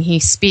 because when he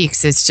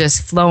speaks, it's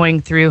just flowing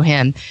through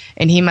him,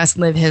 and he must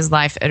live his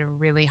life at a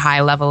really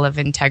high level of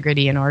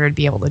integrity in order to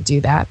be able to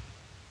do that.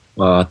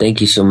 Well, thank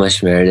you so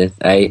much, Meredith.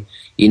 I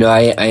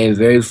am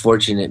very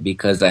fortunate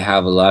because I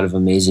have a lot of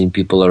amazing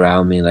people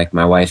around me, like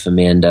my wife,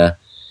 Amanda.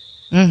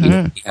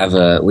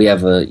 Mm-hmm. We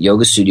have a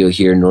yoga studio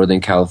here in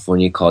Northern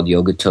California called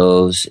Yoga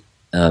Toes,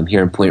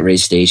 here in Point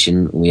Reyes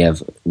Station. We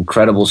have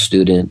incredible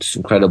students,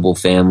 incredible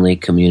family,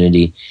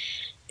 community,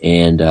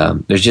 and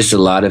there's just a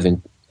lot of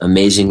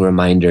amazing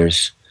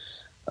reminders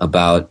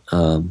about,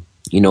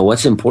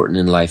 what's important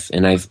in life.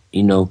 And I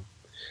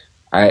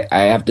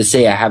have to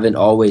say I haven't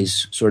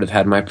always sort of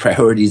had my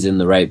priorities in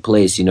the right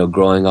place.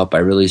 Growing up, I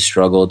really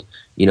struggled,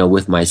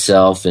 with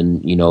myself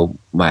and,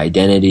 my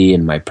identity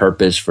and my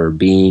purpose for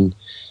being.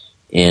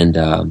 And,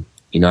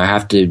 I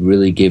have to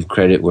really give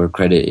credit where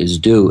credit is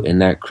due.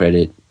 And that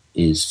credit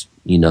is,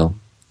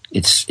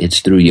 it's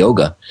through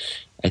yoga.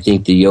 I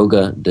think the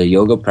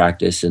yoga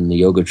practice and the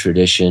yoga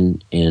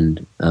tradition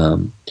and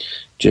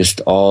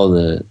just all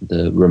the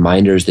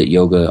reminders that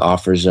yoga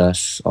offers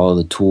us, all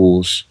the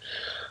tools,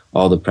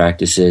 all the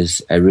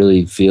practices, I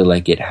really feel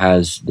like it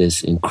has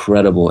this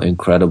incredible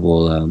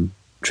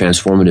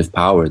transformative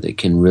power that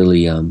can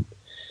really,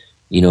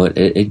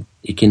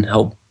 it can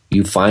help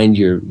you find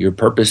your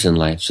purpose in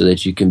life so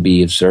that you can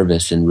be of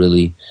service and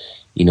really,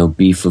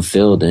 be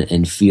fulfilled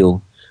and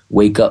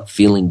wake up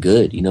feeling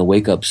good,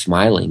 wake up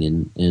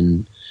smiling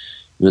and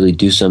really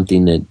do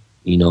something that,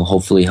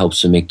 hopefully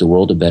helps to make the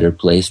world a better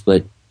place.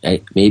 But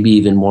maybe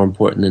even more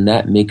important than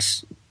that,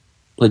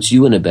 puts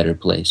you in a better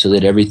place so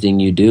that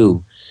everything you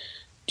do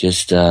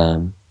just,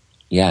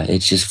 it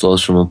just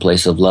flows from a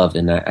place of love.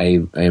 And I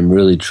am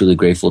really, truly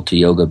grateful to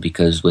yoga,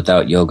 because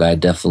without yoga, I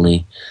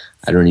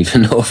don't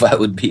even know if I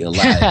would be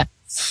alive.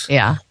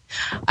 Yeah.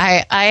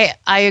 I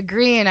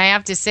agree. And I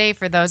have to say,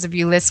 for those of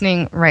you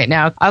listening right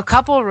now, a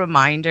couple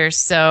reminders.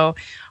 So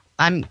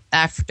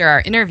after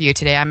our interview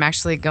today, I'm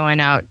actually going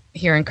out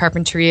here in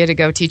Carpinteria to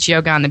go teach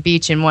yoga on the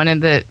beach. And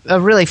a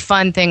really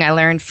fun thing I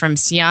learned from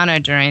Sienna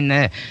during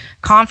the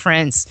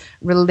conference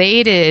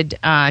related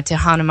to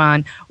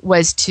Hanuman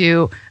was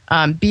to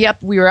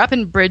we were up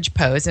in bridge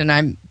pose, and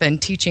I've been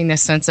teaching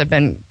this since I've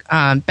been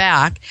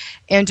back,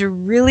 and to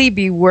really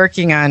be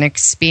working on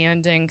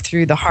expanding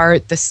through the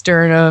heart, the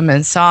sternum,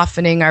 and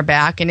softening our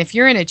back. And if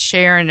you're in a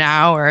chair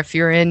now, or if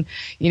you're in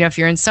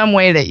some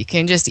way that you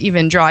can just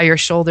even draw your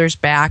shoulders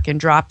back and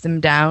drop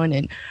them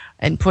down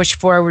and push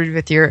forward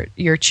with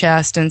your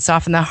chest and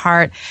soften the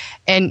heart.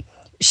 And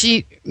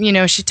she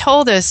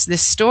told us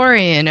this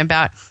story and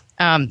about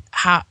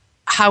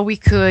how we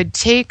could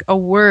take a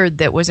word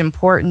that was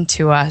important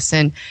to us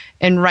and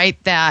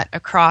write that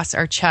across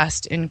our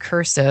chest in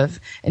cursive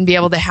and be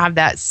able to have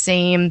that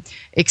same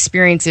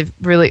experience of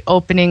really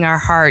opening our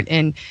heart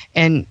and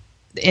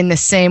in the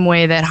same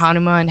way that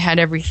Hanuman had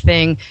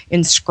everything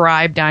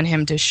inscribed on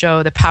him to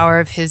show the power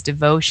of his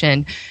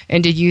devotion,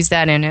 and to use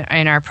that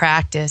in our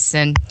practice.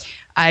 And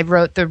I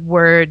wrote the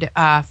word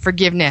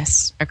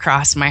forgiveness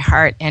across my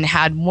heart and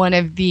had one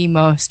of the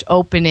most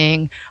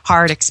opening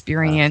heart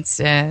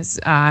experiences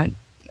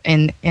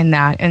in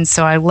that. And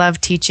so I love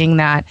teaching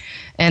that,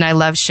 and I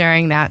love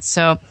sharing that.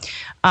 So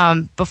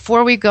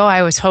before we go,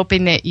 I was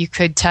hoping that you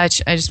could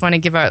touch, I just want to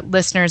give our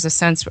listeners a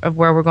sense of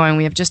where we're going.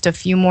 We have just a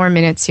few more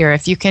minutes here.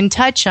 If you can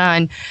touch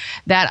on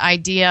that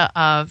idea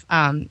of,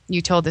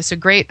 you told us a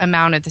great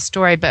amount of the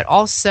story, but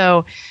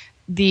also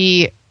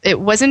it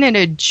wasn't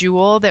a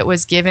jewel that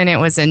was given, it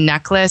was a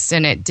necklace,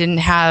 and it didn't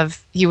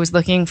have, he was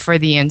looking for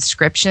the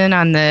inscription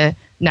on the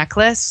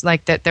necklace,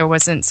 like that there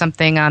wasn't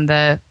something on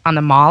the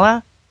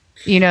mala,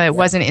 it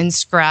wasn't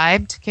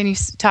inscribed. Can you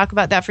talk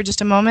about that for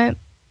just a moment?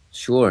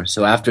 Sure.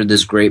 So after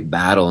this great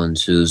battle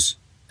ensues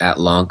at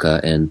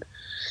Lanka, and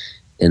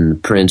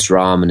Prince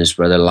Ram and his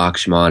brother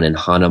Lakshman and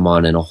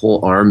Hanuman and a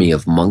whole army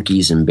of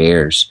monkeys and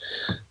bears,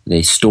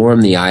 they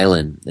storm the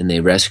island and they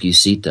rescue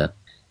Sita,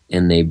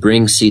 and they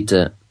bring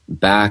Sita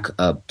back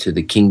up to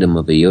the kingdom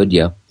of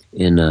Ayodhya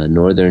in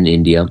northern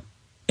India,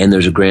 and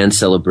there's a grand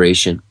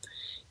celebration.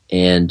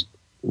 And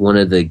one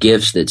of the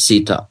gifts that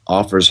Sita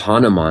offers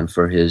Hanuman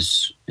for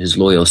his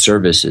loyal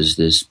service is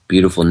this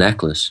beautiful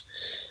necklace.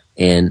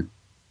 And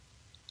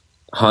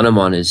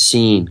Hanuman is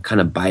seen kind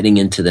of biting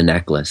into the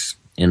necklace,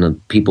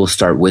 and people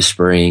start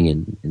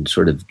whispering and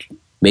sort of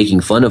making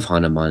fun of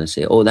Hanuman and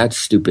say, "Oh, that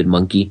stupid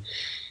monkey.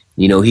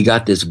 He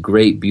got this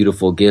great,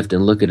 beautiful gift,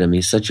 and look at him.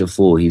 He's such a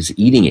fool. He's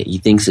eating it. He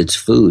thinks it's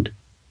food."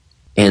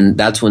 And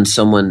that's when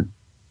someone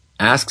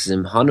asks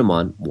him,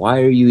 "Hanuman,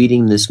 why are you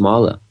eating this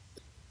mala?"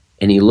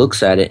 And he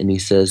looks at it and he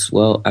says,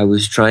 "Well, I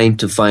was trying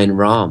to find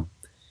Ram.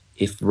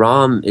 If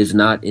Ram is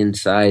not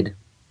inside,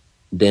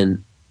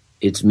 then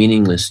it's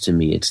meaningless to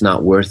me. It's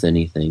not worth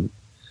anything."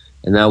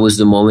 And that was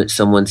the moment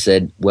someone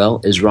said, "Well,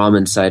 is Ram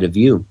inside of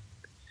you?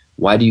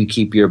 Why do you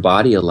keep your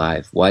body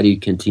alive? Why do you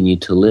continue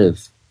to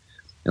live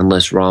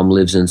unless Ram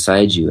lives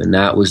inside you?" And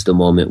that was the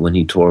moment when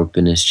he tore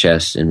open his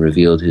chest and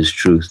revealed his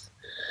truth.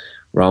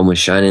 Ram was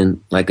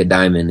shining like a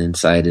diamond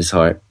inside his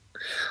heart,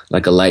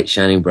 like a light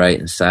shining bright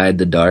inside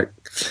the dark.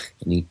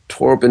 And he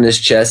tore open his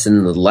chest,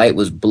 and the light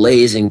was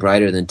blazing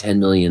brighter than 10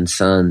 million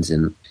suns.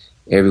 And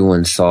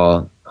everyone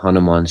saw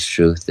Hanuman's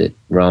truth, that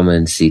Rama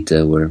and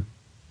Sita were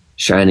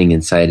shining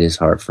inside his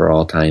heart for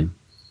all time.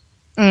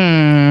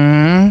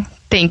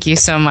 Thank you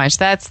so much.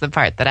 That's the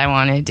part that I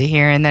wanted to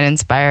hear, and that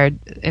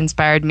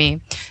inspired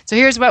me. So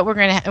here's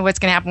what's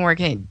gonna happen. We're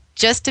going to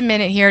just a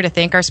minute here to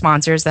thank our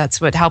sponsors. That's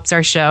what helps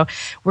our show.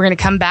 We're going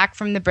to come back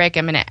from the break.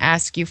 I'm going to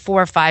ask you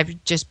 4 or 5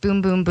 just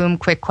boom, boom, boom,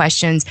 quick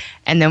questions,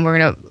 and then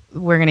we're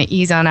going to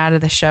ease on out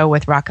of the show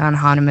with Rock On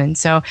Hanuman.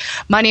 So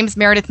my name is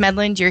Meredith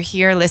Medland. You're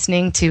here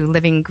listening to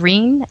Living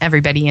Green,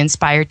 Everybody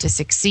Inspired to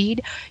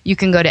Succeed. You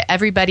can go to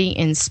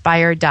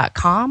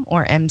everybodyinspired.com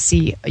or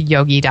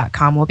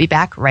mcyogi.com. We'll be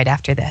back right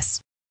after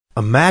this.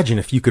 Imagine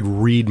if you could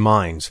read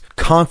minds,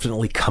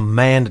 confidently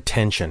command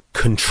attention,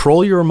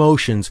 control your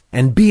emotions,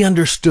 and be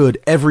understood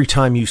every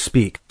time you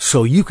speak,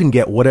 so you can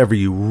get whatever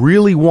you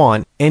really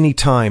want,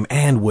 anytime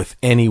and with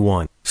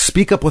anyone.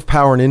 Speak Up with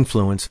Power and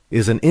Influence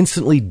is an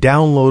instantly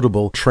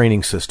downloadable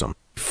training system.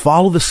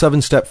 Follow the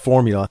 7-step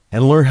formula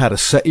and learn how to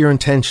set your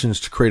intentions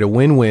to create a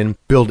win-win,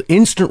 build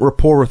instant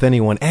rapport with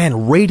anyone,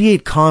 and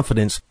radiate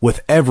confidence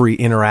with every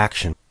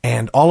interaction.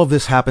 And all of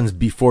this happens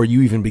before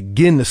you even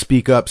begin to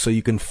speak up, so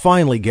you can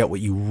finally get what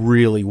you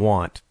really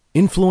want.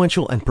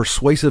 Influential and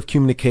persuasive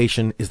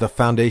communication is the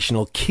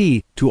foundational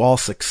key to all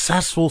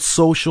successful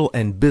social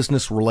and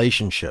business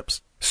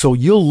relationships. So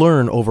you'll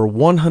learn over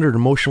 100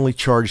 emotionally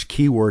charged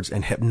keywords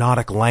and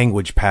hypnotic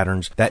language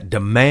patterns that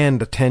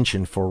demand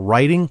attention for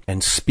writing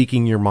and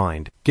speaking your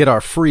mind. Get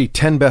our free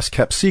 10 best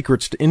kept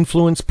secrets to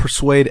influence,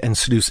 persuade, and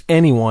seduce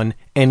anyone,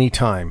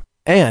 anytime.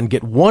 And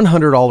get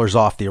 $100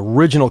 off the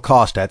original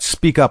cost at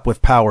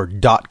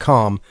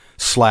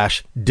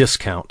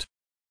speakupwithpower.com/discount.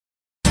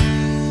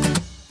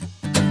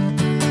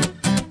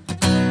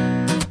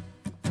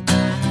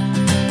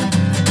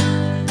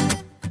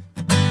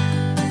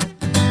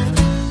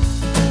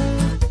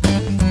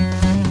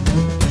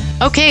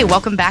 Okay,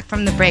 welcome back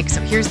from the break.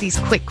 So here's these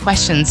quick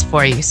questions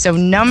for you. So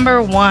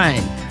number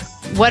one,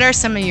 what are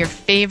some of your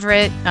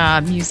favorite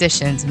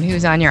musicians and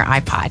who's on your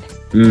iPod?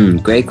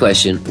 Great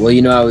question. Well,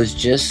 I was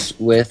just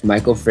with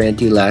Michael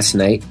Franti last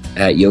night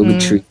at Yoga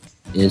Tree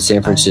in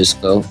San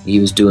Francisco.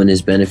 He was doing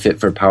his benefit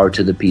for Power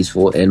to the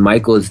Peaceful, and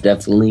Michael is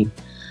definitely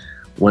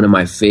one of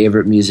my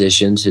favorite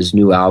musicians. His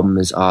new album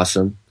is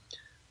awesome.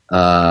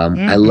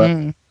 I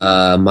love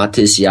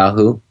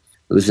Matisyahu,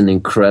 who's an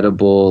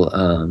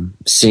incredible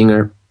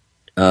singer.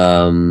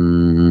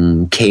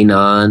 Kanan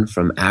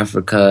from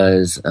Africa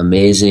is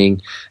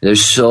amazing.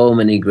 There's so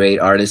many great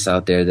artists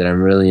out there that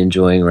I'm really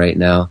enjoying right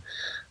now.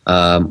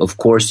 Of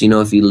course,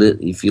 if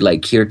you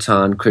like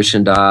Kirtan,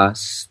 Krishan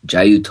Das,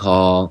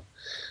 Jayutal,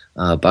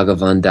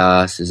 Bhagavan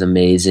Das is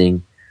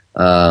amazing.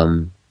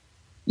 I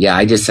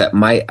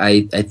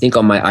think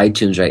on my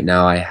iTunes right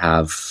now I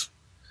have,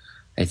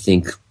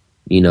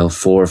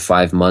 4 or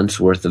 5 months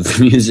worth of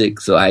music.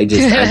 So I'm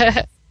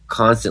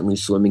constantly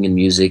swimming in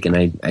music, and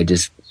I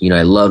just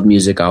I love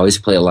music. I always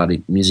play a lot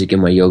of music in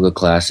my yoga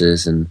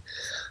classes, and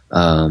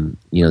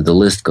the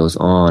list goes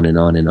on and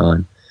on and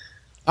on.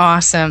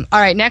 Awesome. All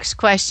right, next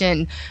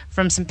question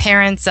from some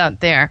parents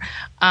out there.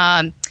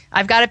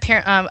 I've got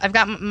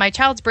my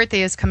child's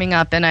birthday is coming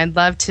up, and I'd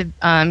love to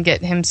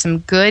get him some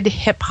good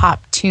hip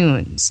hop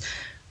tunes.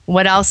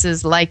 What else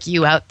is like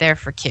you out there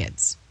for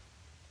kids?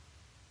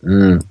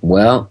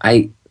 Well,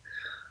 I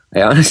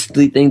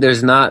honestly think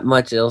there's not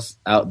much else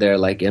out there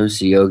like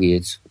MC Yogi.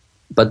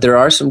 But there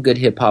are some good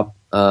hip hop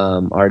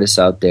artists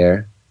out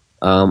there.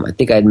 I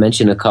think I'd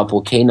mentioned a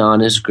couple.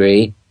 Kanan is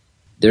great.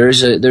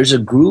 There's a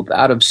group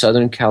out of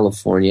Southern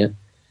California,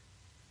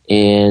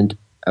 and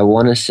I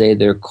want to say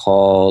they're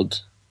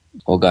called,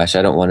 oh gosh,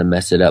 I don't want to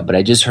mess it up, but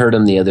I just heard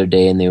them the other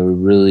day, and they were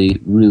really,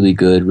 really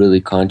good,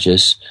 really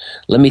conscious.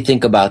 Let me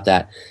think about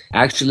that.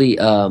 Actually,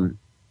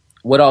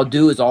 what I'll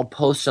do is I'll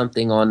post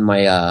something on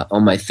my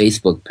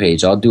Facebook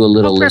page. I'll do a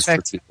little list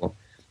for people.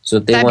 So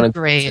if they want to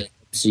go to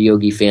the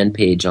Yogi fan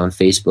page on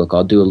Facebook,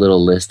 I'll do a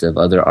little list of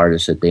other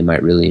artists that they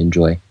might really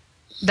enjoy.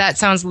 That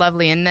sounds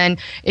lovely. And then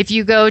if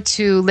you go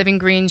to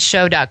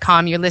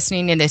livinggreenshow.com, you're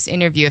listening to this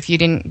interview. If you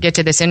didn't get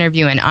to this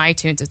interview in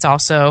iTunes, it's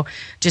also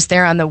just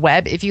there on the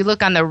web. If you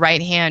look on the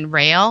right-hand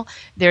rail,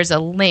 there's a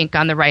link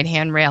on the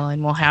right-hand rail,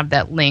 and we'll have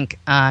that link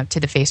to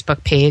the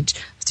Facebook page,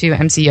 to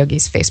MC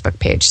Yogi's Facebook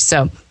page.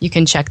 So you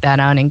can check that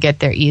out and get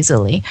there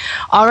easily.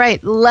 All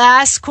right,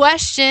 last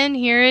question.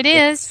 Here it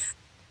is.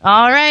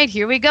 All right,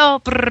 here we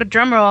go.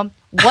 Drum roll.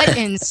 What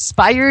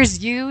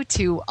inspires you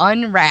to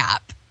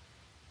unwrap?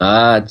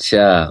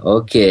 Acha,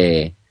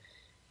 okay.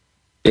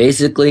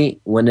 Basically,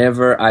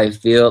 whenever I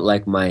feel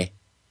like my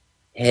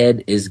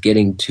head is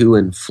getting too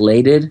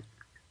inflated,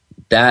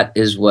 that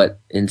is what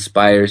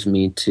inspires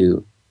me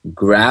to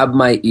grab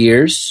my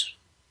ears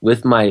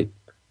with my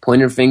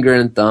pointer finger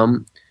and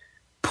thumb,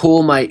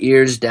 pull my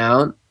ears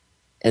down,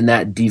 and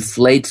that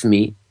deflates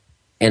me,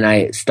 and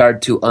I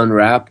start to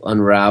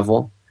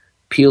unravel,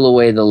 peel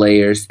away the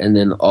layers, and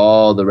then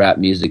all the rap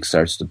music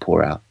starts to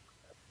pour out.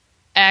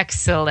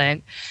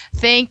 Excellent.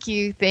 Thank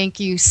you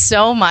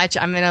so much.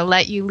 I'm going to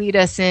let you lead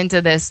us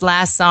into this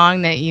last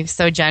song that you've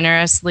so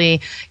generously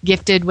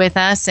gifted with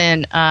us.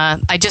 And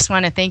I just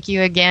want to thank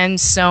you again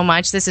so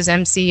much. This is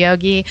MC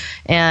Yogi.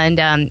 And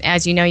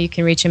as you know, you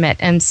can reach him at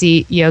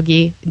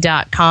mcyogi.com.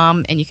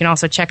 And you can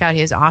also check out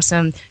his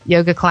awesome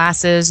yoga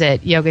classes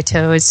at Yoga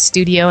Toes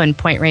Studio in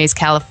Point Reyes,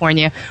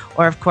 California.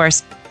 Or, of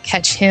course,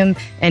 catch him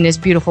and his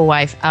beautiful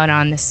wife out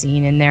on the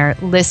scene, and their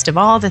list of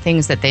all the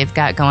things that they've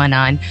got going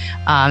on,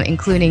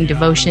 including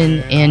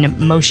Devotion in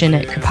Motion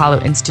at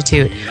Kripalu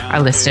Institute, are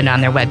listed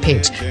on their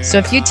webpage. So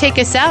if you take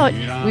us out,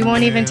 we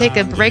won't even take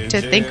a break to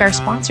thank our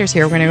sponsors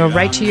here. We're going to go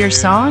right to your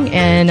song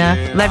and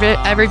let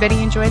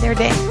everybody enjoy their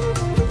day.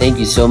 Thank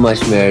you so much,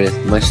 Meredith.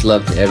 Much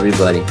love to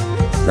everybody.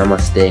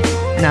 Namaste.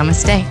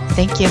 Namaste.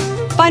 Thank you.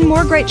 Find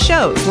more great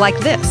shows like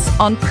this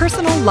on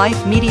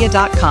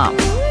personallifemedia.com.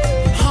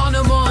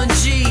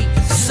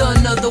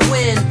 Son of the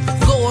wind,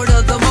 Lord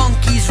of the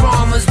monkeys,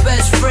 Rama's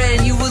best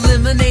friend. You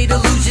eliminate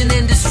illusion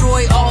and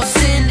destroy all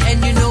sin,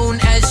 and you're known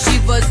as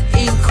Shiva's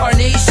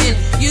incarnation.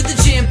 You're the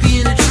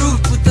champion of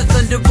truth with the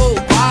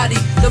thunderbolt body,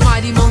 the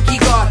mighty monkey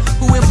god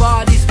who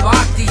embodies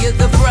bhakti. You're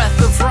the breath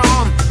of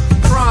Ram,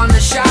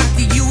 prana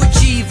shakti. You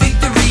achieve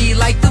victory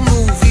like the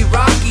movie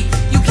Rocky.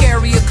 You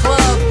carry a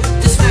club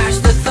to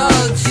smash the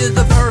thugs. You're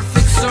the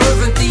perfect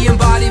servant, the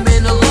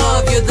embodiment of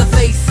love. You're the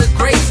face of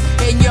grace,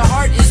 and your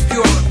heart is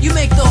pure. You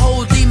make the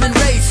whole demon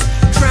race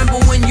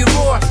tremble when you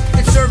roar.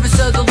 In service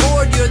of the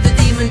Lord, you're the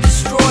demon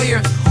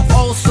destroyer,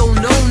 also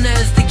known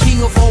as the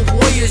king of all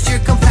warriors. Your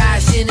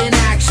compassion in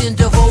action,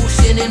 devotion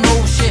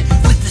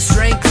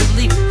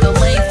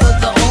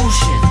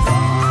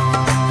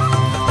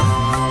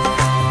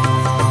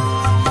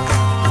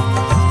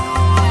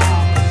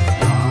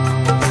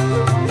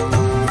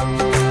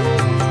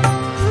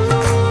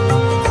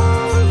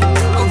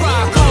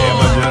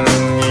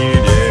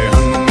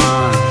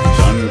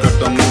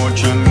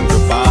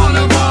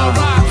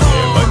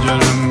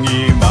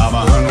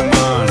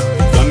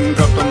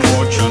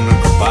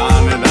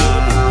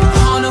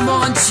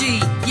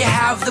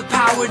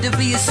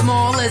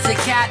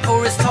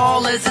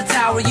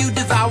power. You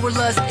devour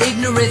lust,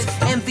 ignorance,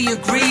 envy,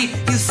 and greed.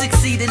 You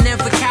succeed and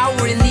never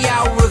cower in the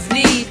hour of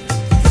need.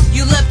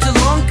 You leapt to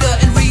Lanka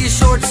and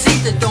reassured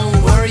Sita, don't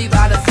worry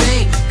about a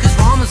thing, cause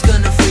Rama's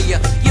gonna free ya.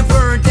 You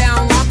burned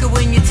down Lanka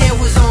when your tail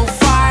was on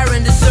fire,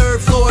 and to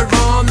serve Lord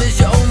Ram is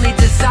your only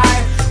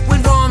desire.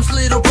 When Ram's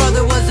little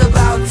brother was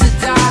about to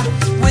die,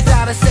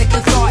 without a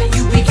second thought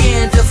you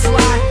began to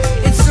fly,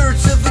 in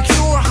search of a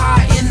cure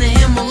high in the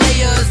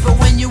Himalayas. But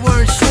when you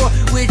weren't sure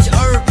which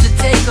herb to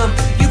take them,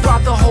 you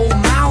brought the whole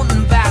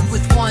mountain back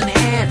with one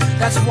hand.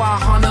 That's why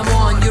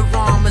Hanuman, you're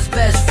Rama's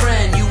best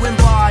friend. You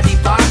embody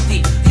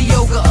bhakti, the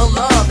yoga of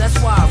love. That's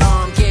why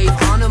Ram gave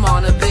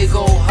Hanuman a big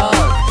old hug.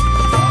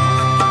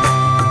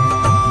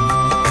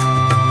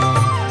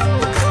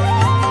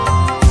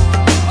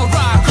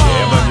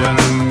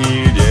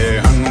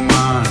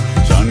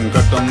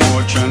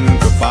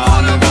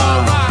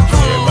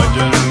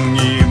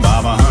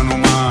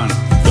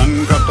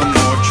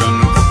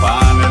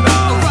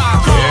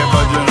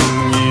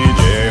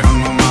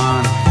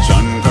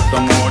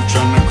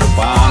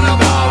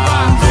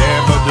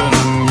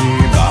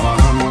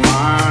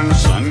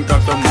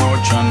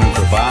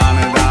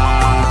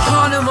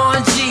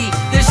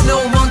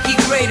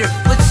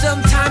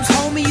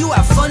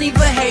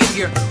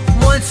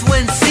 Once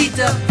when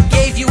Sita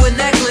gave you an